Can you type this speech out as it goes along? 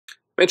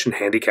Mention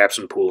handicaps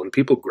in pool, and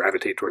people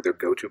gravitate toward their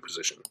go-to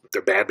position.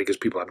 They're bad because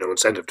people have no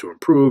incentive to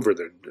improve, or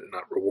they're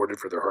not rewarded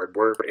for their hard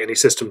work. Any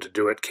system to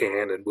do it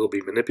can and will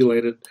be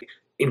manipulated.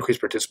 Increase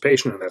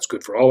participation, and that's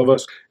good for all of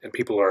us, and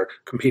people are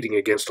competing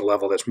against a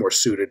level that's more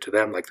suited to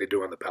them like they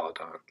do on the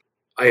Peloton.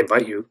 I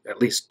invite you, at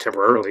least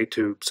temporarily,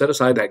 to set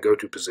aside that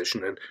go-to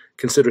position and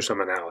consider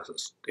some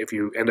analysis. If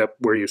you end up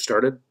where you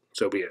started,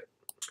 so be it.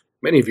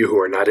 Many of you who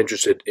are not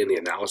interested in the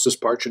analysis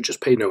part should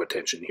just pay no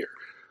attention here.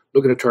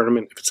 Look at a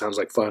tournament. If it sounds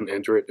like fun,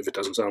 enter it. If it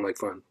doesn't sound like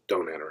fun,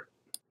 don't enter it.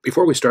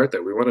 Before we start,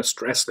 though, we want to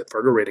stress that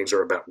Fargo ratings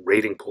are about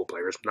rating pool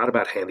players, not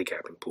about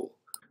handicapping pool.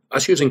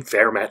 Us using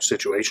fair match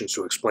situations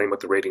to explain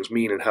what the ratings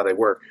mean and how they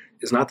work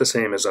is not the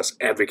same as us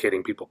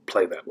advocating people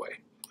play that way.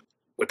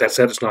 With that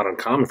said, it's not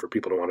uncommon for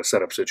people to want to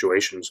set up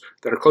situations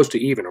that are close to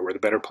even or where the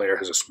better player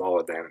has a small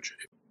advantage.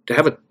 To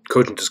have a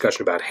cogent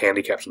discussion about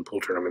handicaps in pool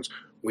tournaments,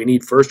 we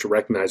need first to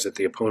recognize that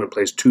the opponent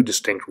plays two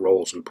distinct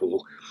roles in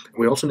pool, and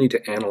we also need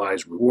to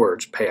analyze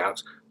rewards,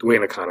 payouts, the way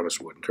an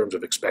economist would in terms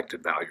of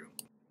expected value.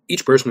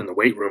 Each person in the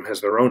weight room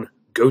has their own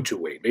go-to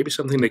weight, maybe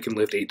something they can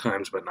lift 8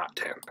 times but not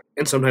 10.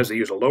 And sometimes they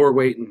use a lower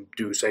weight and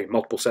do, say,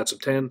 multiple sets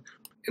of 10,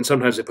 and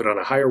sometimes they put on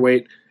a higher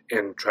weight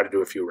and try to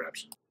do a few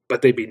reps.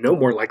 But they'd be no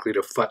more likely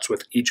to futz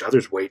with each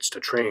other's weights to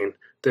train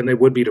than they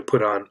would be to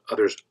put on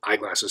others'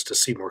 eyeglasses to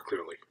see more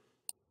clearly.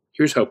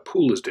 Here's how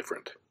pool is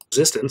different.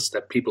 Resistance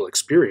that people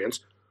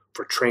experience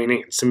for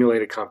training and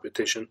simulated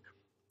competition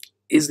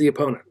is the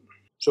opponent.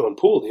 So in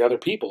pool, the other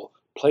people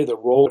play the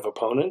role of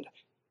opponent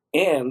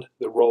and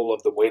the role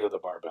of the weight of the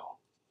barbell.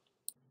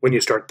 When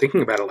you start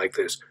thinking about it like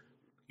this,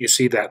 you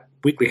see that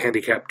weekly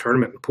handicap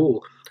tournament in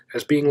pool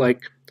as being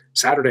like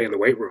Saturday in the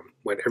weight room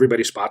when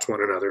everybody spots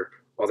one another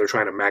while they're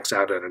trying to max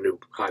out at a new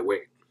high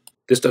weight.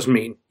 This doesn't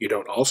mean you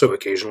don't also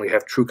occasionally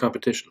have true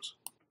competitions.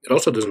 It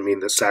also doesn't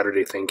mean this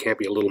Saturday thing can't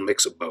be a little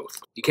mix of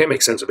both. You can't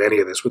make sense of any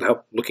of this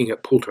without looking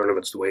at pool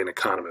tournaments the way an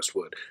economist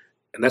would,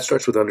 and that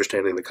starts with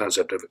understanding the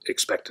concept of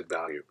expected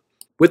value.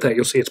 With that,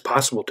 you'll see it's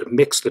possible to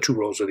mix the two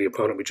roles of the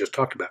opponent we just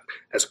talked about,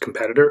 as a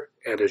competitor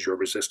and as your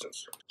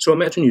resistance. So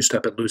imagine you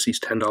step at Lucy's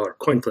 $10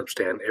 coin flip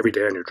stand every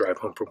day on your drive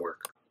home from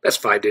work. That's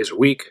 5 days a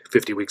week,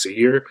 50 weeks a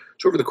year.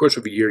 So over the course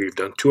of a year, you've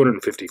done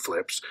 250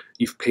 flips.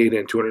 You've paid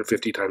in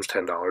 250 times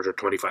 $10 or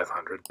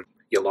 $2,500.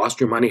 You lost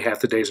your money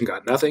half the days and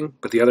got nothing,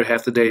 but the other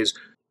half the days,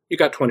 you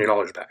got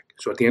 $20 back.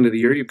 So at the end of the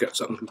year, you've got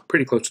something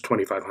pretty close to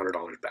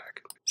 $2,500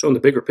 back. So in the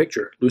bigger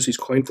picture, Lucy's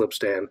coin flip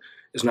stand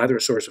is neither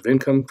a source of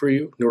income for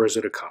you, nor is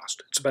it a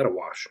cost. It's about a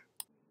wash.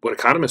 What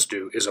economists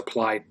do is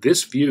apply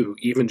this view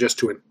even just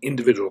to an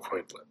individual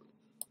coin flip.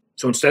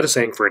 So instead of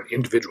saying for an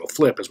individual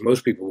flip, as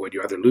most people would,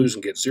 you either lose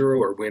and get 0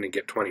 or win and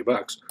get $20,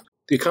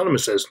 the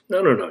economist says,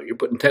 no, you're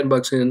putting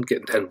 $10 in,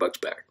 getting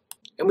 $10 back.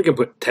 And we can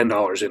put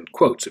 $10 in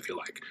quotes if you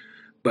like.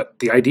 But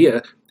the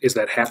idea is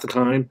that half the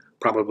time,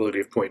 probability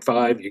of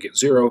 0.5, you get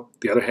 0.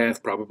 The other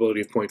half, probability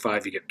of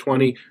 0.5, you get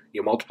 20.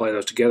 You multiply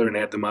those together and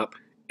add them up,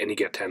 and you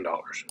get $10.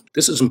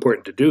 This is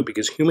important to do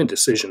because human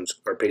decisions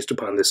are based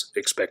upon this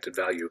expected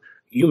value.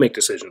 You make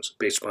decisions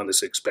based upon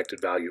this expected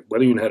value,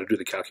 whether you know how to do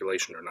the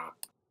calculation or not.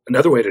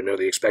 Another way to know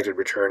the expected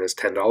return is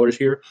 $10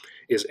 here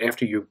is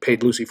after you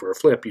paid Lucy for a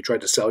flip, you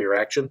tried to sell your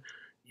action.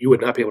 You would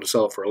not be able to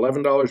sell it for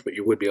 $11, but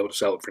you would be able to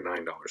sell it for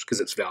 $9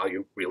 because its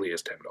value really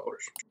is $10.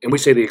 And we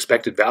say the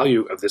expected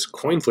value of this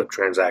coin flip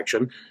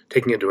transaction,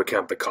 taking into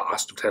account the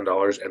cost of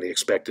 $10 and the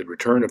expected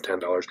return of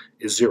 $10,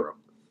 is 0.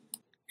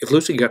 If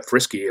Lucy got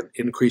frisky and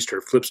increased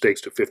her flip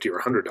stakes to $50 or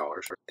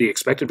 $100, the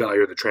expected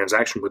value of the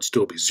transaction would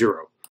still be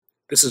 0.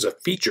 This is a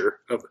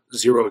feature of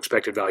 0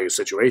 expected value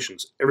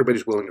situations.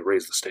 Everybody's willing to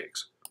raise the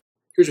stakes.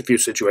 Here's a few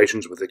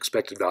situations with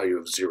expected value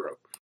of 0.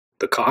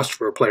 The cost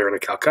for a player in a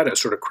Calcutta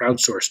is sort of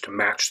crowdsourced to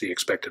match the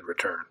expected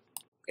return.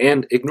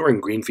 And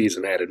ignoring green fees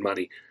and added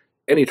money,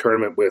 any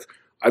tournament with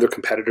either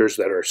competitors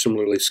that are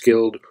similarly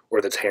skilled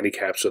or that's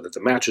handicapped so that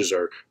the matches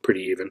are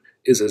pretty even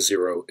is a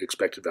 0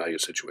 expected value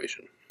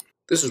situation.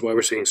 This is why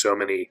we're seeing so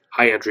many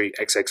high-entry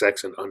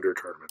XXX and under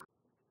tournaments.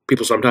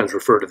 People sometimes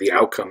refer to the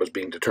outcome as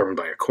being determined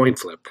by a coin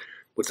flip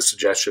with the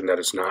suggestion that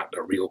it's not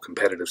a real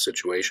competitive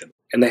situation.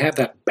 And they have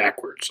that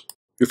backwards.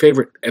 Your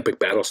favorite epic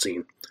battle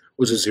scene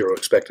was a 0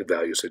 expected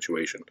value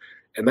situation,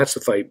 and that's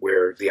the fight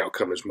where the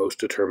outcome is most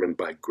determined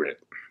by grit.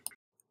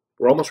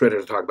 We're almost ready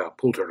to talk about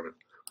pool tournament.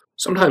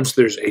 Sometimes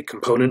there's a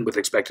component with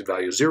expected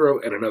value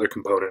 0 and another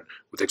component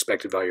with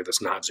expected value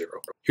that's not 0.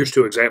 Here's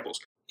 2 examples.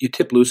 You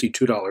tip Lucy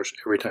 $2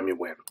 every time you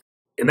win.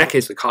 In that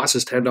case, the cost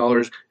is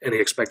 $10 and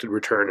the expected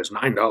return is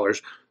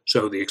 $9,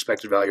 so the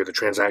expected value of the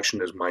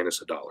transaction is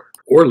minus $1.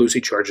 Or Lucy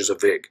charges a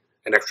vig,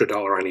 an extra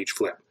 $1 on each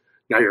flip.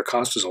 Now your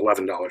cost is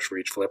 $11 for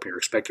each flip, and your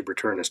expected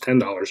return is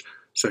 $10,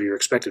 so your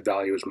expected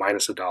value is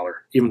minus $1,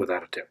 even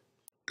without a tip.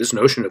 This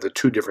notion of the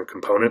 2 different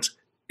components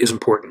is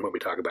important when we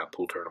talk about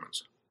pool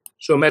tournaments.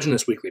 So imagine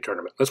this weekly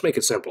tournament. Let's make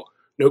it simple.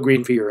 No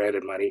green fee or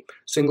added money,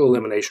 single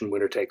elimination,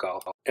 winner take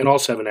all, and all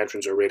 7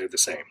 entrants are rated the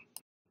same.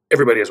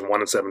 Everybody has a 1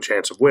 in 7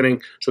 chance of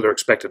winning, so their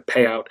expected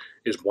payout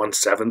is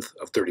 1/7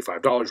 of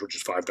 $35, which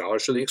is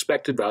 $5, so the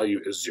expected value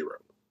is 0.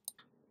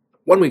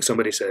 One week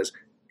somebody says,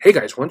 hey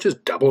guys, why don't you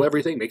just double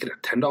everything, make it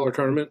a $10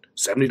 tournament,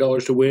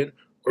 $70 to win,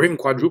 or even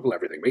quadruple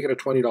everything, make it a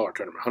 $20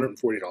 tournament,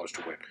 $140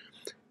 to win.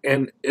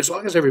 And as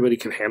long as everybody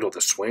can handle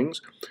the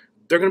swings,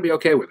 they're going to be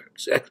okay with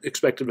it.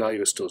 Expected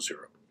value is still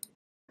zero.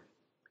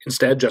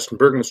 Instead, Justin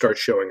Bergman starts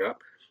showing up.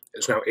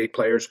 There's now 8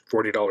 players,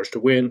 $40 to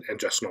win, and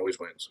Justin always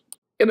wins.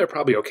 And they're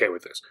probably okay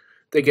with this.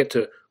 They get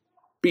to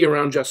be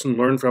around Justin,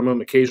 learn from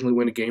him, occasionally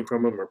win a game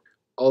from him, or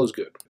all is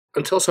good.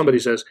 Until somebody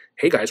says,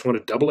 hey guys, want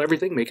to double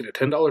everything, make it a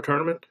 $10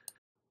 tournament?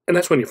 And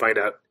that's when you find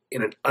out,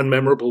 in an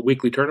unmemorable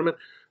weekly tournament,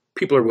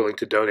 people are willing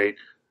to donate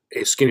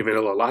a skinny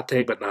vanilla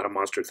latte, but not a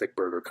monster thick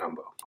burger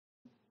combo.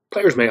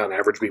 Players may on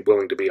average be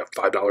willing to be a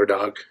 $5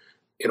 dog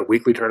in a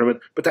weekly tournament,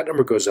 but that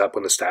number goes up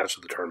when the status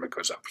of the tournament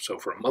goes up. So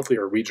for a monthly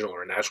or a regional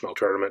or a national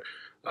tournament,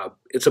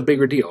 it's a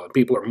bigger deal, and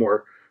people are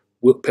more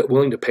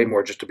willing to pay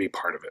more just to be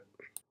part of it.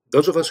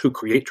 Those of us who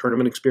create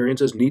tournament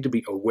experiences need to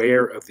be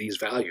aware of these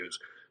values,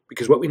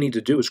 because what we need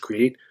to do is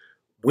create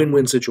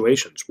win-win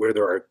situations where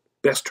there are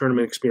best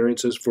tournament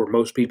experiences for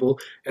most people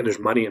and there's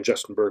money in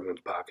Justin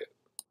Bergman's pocket.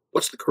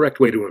 What's the correct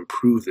way to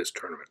improve this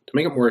tournament, to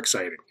make it more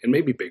exciting and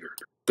maybe bigger?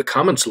 The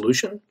common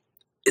solution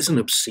is an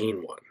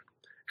obscene one,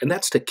 and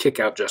that's to kick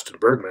out Justin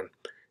Bergman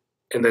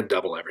and then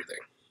double everything.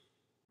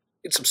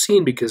 It's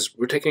obscene because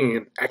we're taking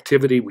an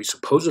activity we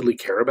supposedly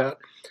care about,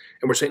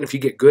 and we're saying if you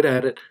get good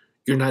at it,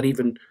 you're not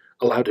even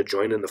allowed to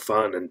join in the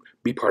fun and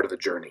be part of the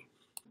journey.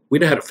 We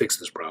know how to fix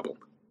this problem.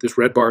 This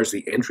red bar is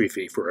the entry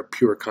fee for a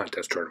pure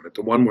contest tournament,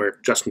 the one where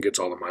Justin gets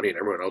all the money and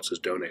everyone else is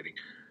donating.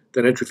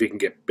 That entry fee can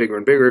get bigger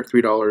and bigger,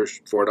 $3,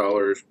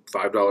 $4,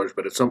 $5,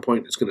 but at some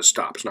point it's going to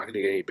stop. It's not going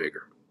to get any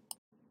bigger.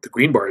 The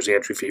green bar is the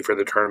entry fee for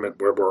the tournament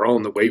where we're all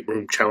in the weight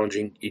room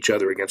challenging each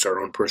other against our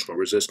own personal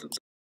resistance.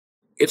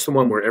 It's the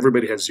one where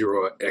everybody has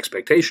zero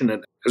expectation,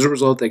 and as a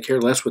result, they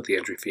care less what the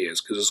entry fee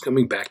is because it's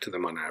coming back to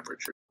them on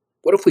average.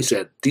 What if we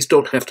said these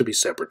don't have to be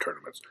separate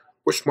tournaments?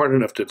 We're smart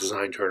enough to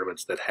design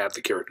tournaments that have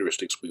the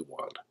characteristics we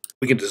want.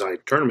 We can design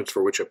tournaments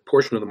for which a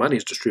portion of the money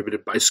is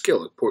distributed by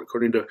skill,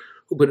 according to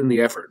who put in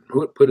the effort,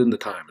 who put in the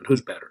time, and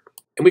who's better.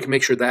 And we can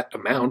make sure that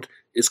amount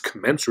is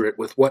commensurate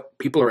with what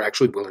people are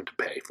actually willing to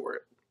pay for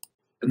it.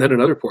 And then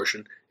another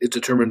portion is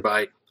determined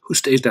by who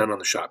stays down on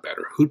the shot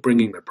better, who's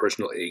bringing their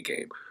personal A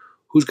game,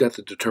 who's got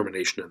the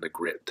determination and the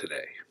grit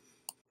today.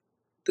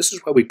 This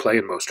is why we play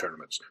in most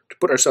tournaments, to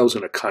put ourselves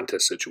in a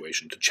contest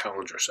situation, to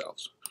challenge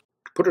ourselves,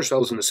 to put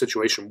ourselves in a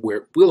situation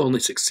where we'll only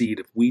succeed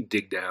if we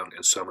dig down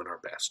and summon our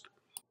best.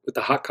 With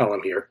the hot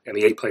column here, and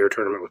the 8-player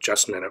tournament with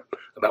Justin in it,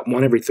 about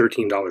 1 every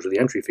 $13 of the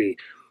entry fee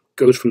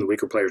goes from the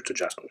weaker players to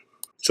Justin.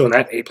 So in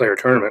that 8-player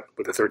tournament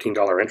with a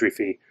 $13 entry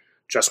fee,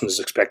 Justin is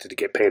expected to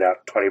get paid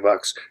out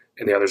 $20,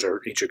 and the others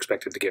are each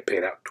expected to get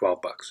paid out $12.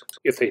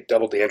 If they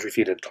doubled the entry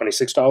fee to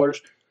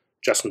 $26,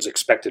 Justin's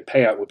expected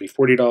payout would be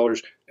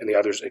 $40, and the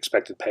other's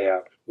expected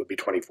payout would be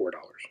 $24.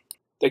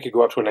 They could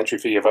go up to an entry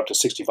fee of up to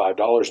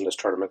 $65 in this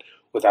tournament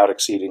without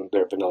exceeding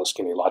their vanilla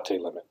skinny latte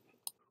limit.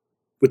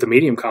 With the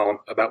medium column,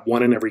 about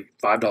 1 in every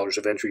 $5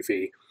 of entry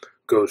fee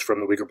goes from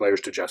the weaker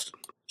players to Justin.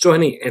 So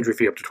any entry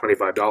fee up to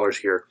 $25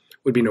 here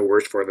would be no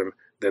worse for them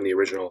than the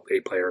original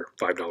 8-player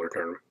 $5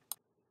 tournament.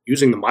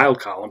 Using the mild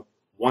column,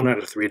 1 out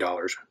of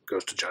 $3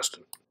 goes to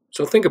Justin.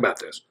 So think about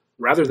this.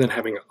 Rather than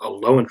having a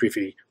low entry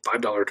fee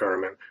 $5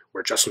 tournament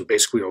where Justin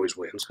basically always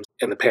wins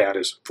and the payout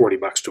is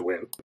 $40 to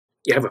win,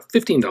 you have a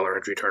 $15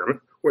 entry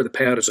tournament where the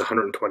payout is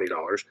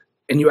 $120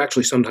 and you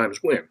actually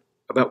sometimes win,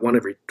 about 1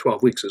 every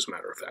 12 weeks as a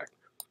matter of fact.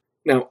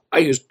 Now, I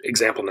used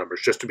example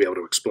numbers just to be able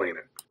to explain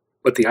it,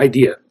 but the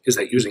idea is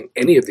that using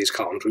any of these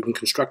columns we can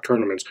construct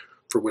tournaments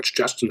for which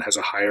Justin has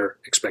a higher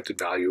expected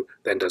value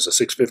than does a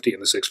 650,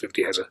 and the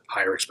 650 has a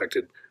higher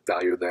expected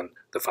value than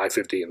the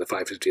 550, and the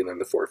 550 and then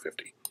the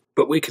 450.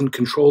 But we can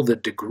control the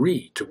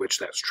degree to which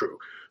that's true.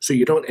 So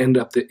you don't end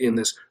up in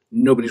this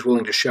nobody's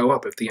willing to show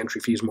up if the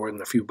entry fee is more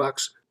than a few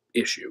bucks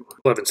issue.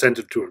 They'll have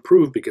incentive to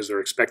improve because their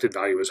expected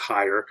value is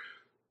higher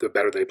the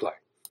better they play.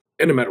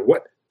 And no matter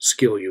what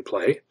skill you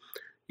play,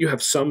 you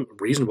have some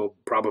reasonable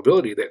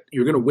probability that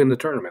you're going to win the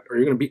tournament or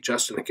you're going to beat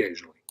Justin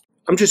occasionally.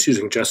 I'm just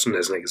using Justin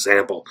as an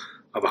example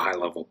of a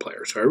high-level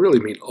player, so I really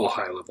mean all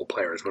high-level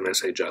players when I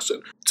say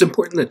Justin. It's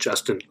important that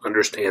Justin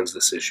understands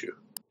this issue.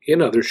 He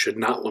and others should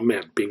not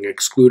lament being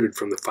excluded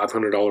from the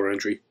 $500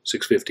 entry,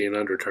 $650 and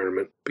under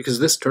tournament, because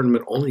this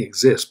tournament only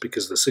exists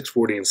because the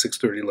 $640 and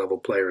 $630 level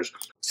players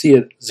see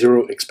a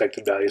zero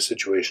expected value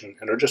situation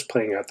and are just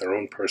playing out their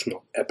own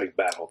personal epic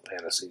battle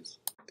fantasies.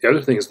 The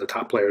other thing is the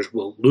top players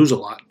will lose a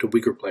lot to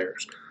weaker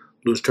players.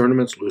 Lose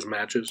tournaments, lose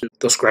matches.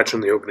 They'll scratch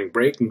on the opening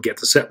break and get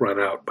the set run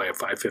out by a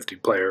 550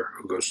 player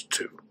who goes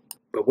to 2.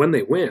 But when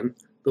they win,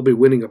 they'll be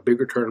winning a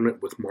bigger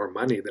tournament with more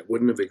money that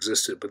wouldn't have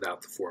existed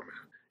without the format.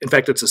 In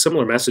fact, it's a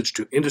similar message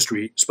to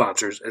industry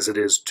sponsors as it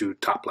is to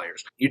top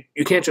players.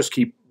 You can't just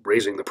keep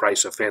raising the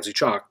price of fancy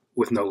chalk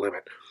with no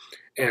limit.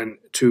 And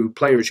to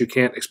players, you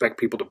can't expect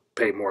people to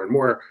pay more and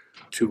more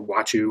to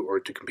watch you or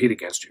to compete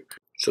against you.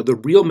 So the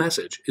real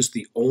message is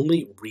the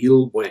only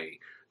real way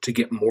to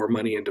get more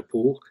money into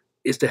pool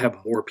is to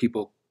have more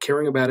people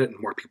caring about it and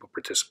more people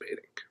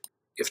participating.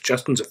 If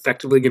Justin's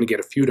effectively going to get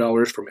a few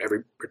dollars from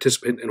every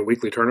participant in a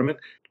weekly tournament,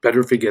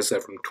 better if he gets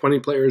that from 20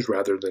 players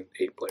rather than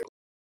 8 players.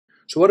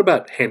 So what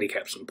about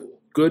handicaps in pool?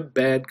 Good,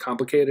 bad,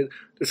 complicated?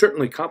 They're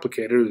certainly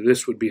complicated, or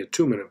this would be a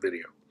 2-minute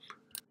video.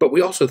 But we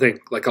also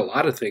think, like a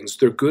lot of things,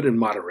 they're good in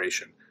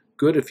moderation,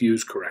 good if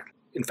used correctly.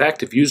 In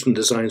fact, if used and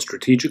designed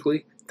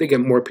strategically, they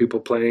get more people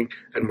playing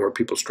and more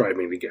people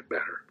striving to get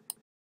better.